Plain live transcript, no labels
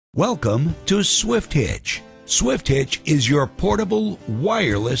Welcome to Swift Hitch. Swift Hitch is your portable,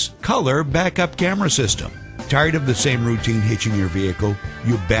 wireless, color backup camera system. Tired of the same routine hitching your vehicle?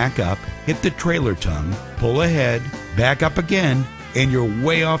 You back up, hit the trailer tongue, pull ahead, back up again, and you're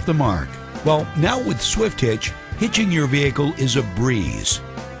way off the mark. Well, now with Swift Hitch, hitching your vehicle is a breeze.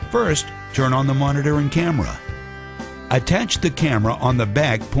 First, turn on the monitor and camera. Attach the camera on the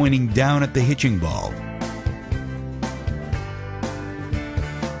back pointing down at the hitching ball.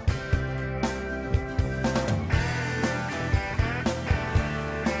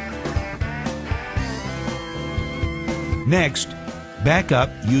 Next, back up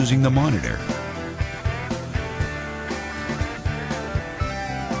using the monitor.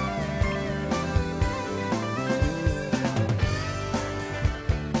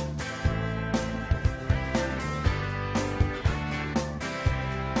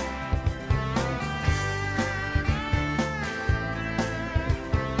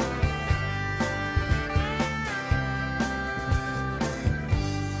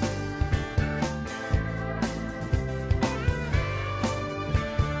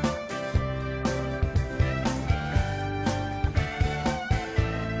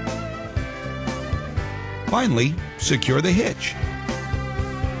 Finally, secure the hitch.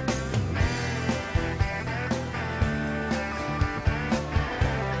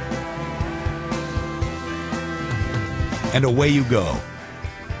 And away you go.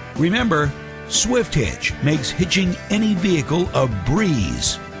 Remember, Swift Hitch makes hitching any vehicle a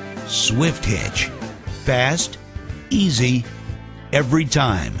breeze. Swift Hitch. Fast, easy, every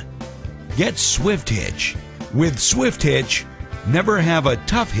time. Get Swift Hitch. With Swift Hitch, never have a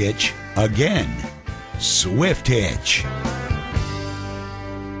tough hitch again. Swift Hitch.